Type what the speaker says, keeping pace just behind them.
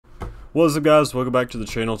What's up, guys? Welcome back to the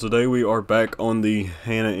channel. Today we are back on the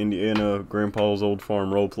Hannah, Indiana Grandpa's Old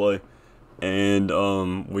Farm roleplay, and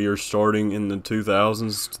we are starting in the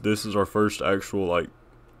 2000s. This is our first actual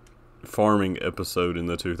farming episode in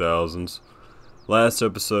the 2000s. Last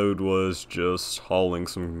episode was just hauling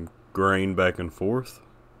some grain back and forth,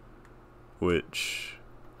 which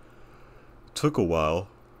took a while,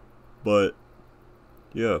 but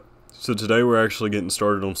yeah. So today we're actually getting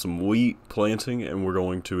started on some wheat planting, and we're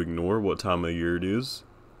going to ignore what time of year it is.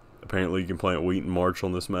 Apparently you can plant wheat in March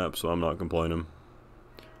on this map, so I'm not complaining.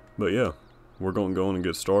 But yeah, we're going to go on and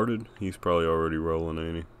get started. He's probably already rolling,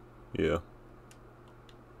 ain't he? Yeah.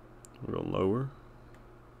 We're going lower.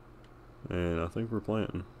 And I think we're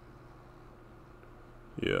planting.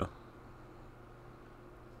 Yeah.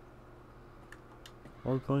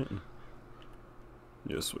 Are we planting?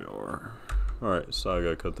 Yes, we are. Alright, so I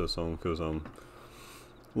gotta cut this on because I'm a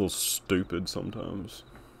little stupid sometimes.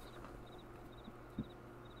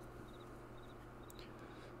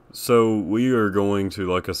 So we are going to,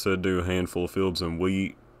 like I said, do a handful of fields in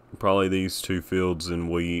wheat. Probably these two fields in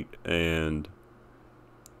wheat and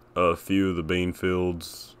a few of the bean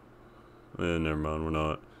fields. Never mind, we're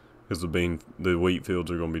not. Because the wheat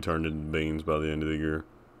fields are going to be turned into beans by the end of the year.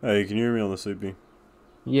 Hey, can you hear me on the CP?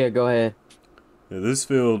 Yeah, go ahead. Yeah, this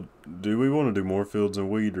field, do we want to do more fields in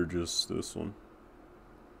wheat or just this one?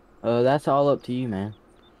 That's all up to you, man.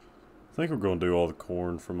 I think we're going to do all the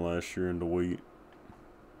corn from last year into wheat.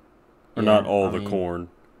 Or Yeah, not all I the mean, corn,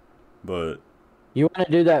 but... You want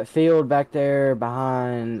to do that field back there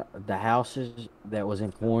behind the houses that was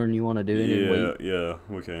in corn? You want to do it in Yeah, wheat? yeah,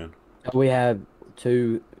 we can. We have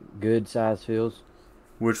two good-sized fields.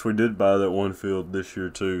 Which we did buy that one field this year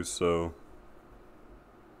too, so...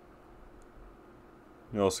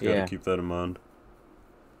 You also got to Yeah. keep that in mind.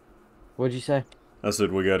 What'd you say? I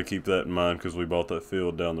said we got to keep that in mind because we bought that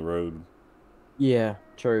field down the road. Yeah,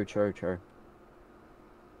 true.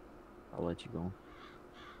 I'll let you go.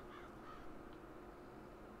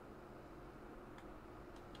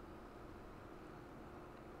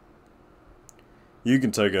 You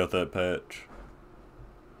can take out that patch.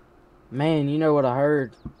 Man, you know what I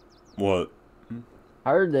heard? What? I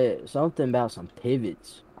heard that something about some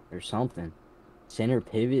pivots or something. Center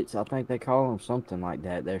pivots, I think they call them, something like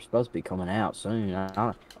that. They're supposed to be coming out soon.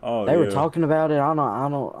 Oh, They were yeah. talking about it. I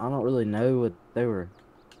don't really know what they were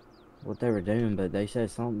doing, but they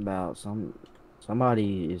said something about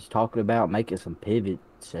somebody is talking about making some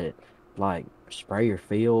pivots that like spray your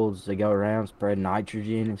fields. They go around spread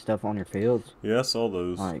nitrogen and stuff on your fields, Yeah, I saw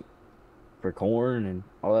those. like for corn and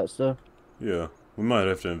all that stuff. Yeah, we might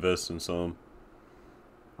have to invest in some.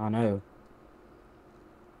 I know.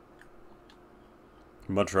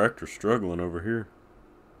 My tractor's struggling over here.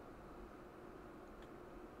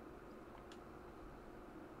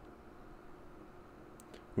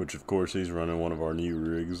 Which, of course, he's running one of our new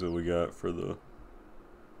rigs that we got for the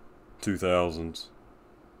 2000s.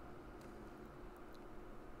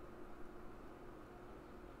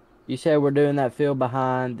 You said we're doing that field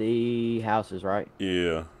behind the houses, right?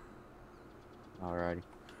 Yeah. Alrighty.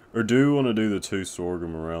 Or do we want to do the two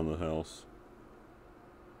sorghum around the house?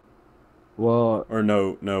 Well, Or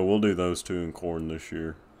no, we'll do those two in corn this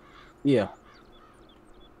year. yeah.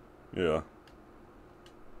 Yeah.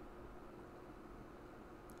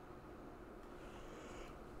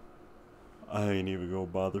 I ain't even gonna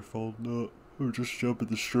bother folding up. We'll just jump in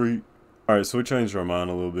the street. Alright, so we changed our mind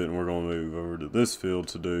a little bit and we're gonna move over to this field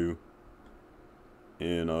to do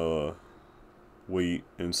in wheat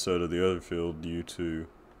instead of the other field due to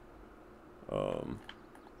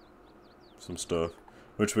some stuff.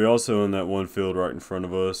 Which we also in that one field right in front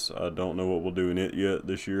of us. I don't know what we'll do in it yet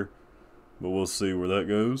this year, but we'll see where that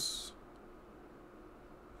goes.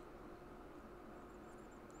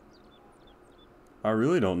 I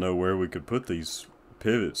really don't know where we could put these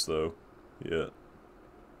pivots though yet.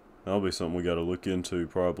 That'll be something we gotta look into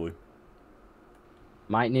probably.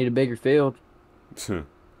 Might need a bigger field.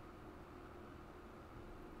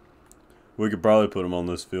 We could probably put them on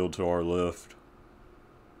this field to our left.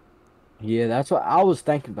 Yeah, that's what I was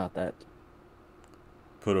thinking about that.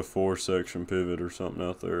 Put a 4-section pivot or something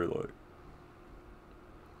out there, like.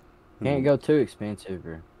 Can't go too expensive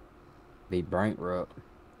or be bankrupt.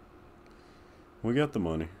 We got the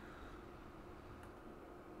money.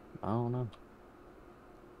 I don't know.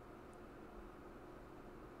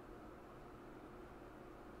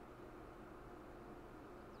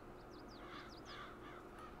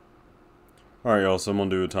 Alright, y'all, so I'm gonna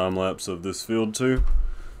do a time lapse of this field too,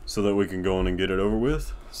 so that we can go in and get it over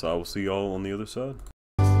with. So I will see y'all on the other side.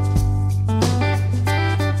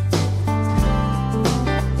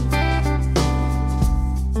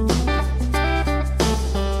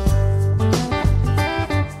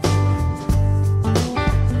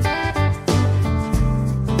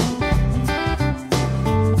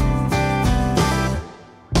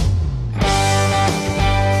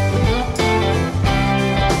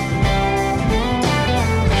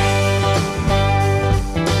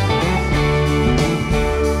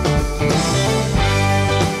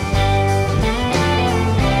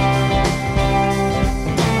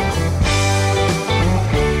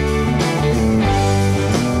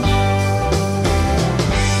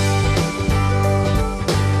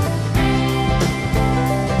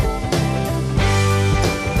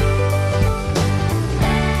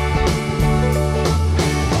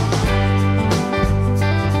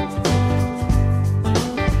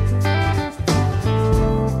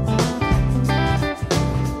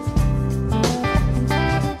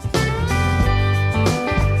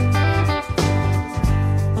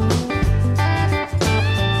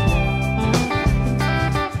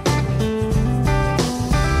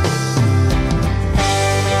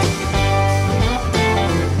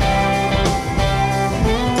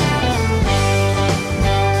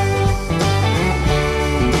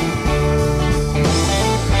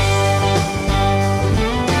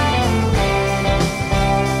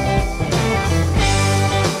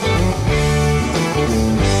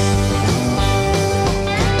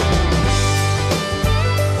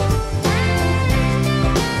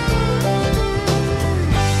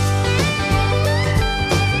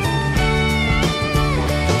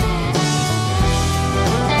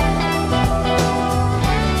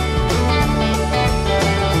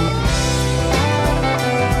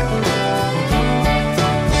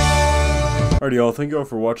 Alrighty, y'all. Thank y'all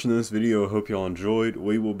for watching this video. I hope y'all enjoyed.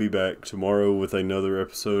 We will be back tomorrow with another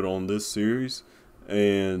episode on this series,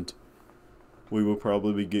 and we will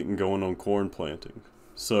probably be getting going on corn planting.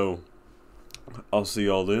 So, I'll see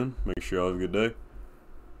y'all then. Make sure y'all have a good day.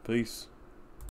 Peace.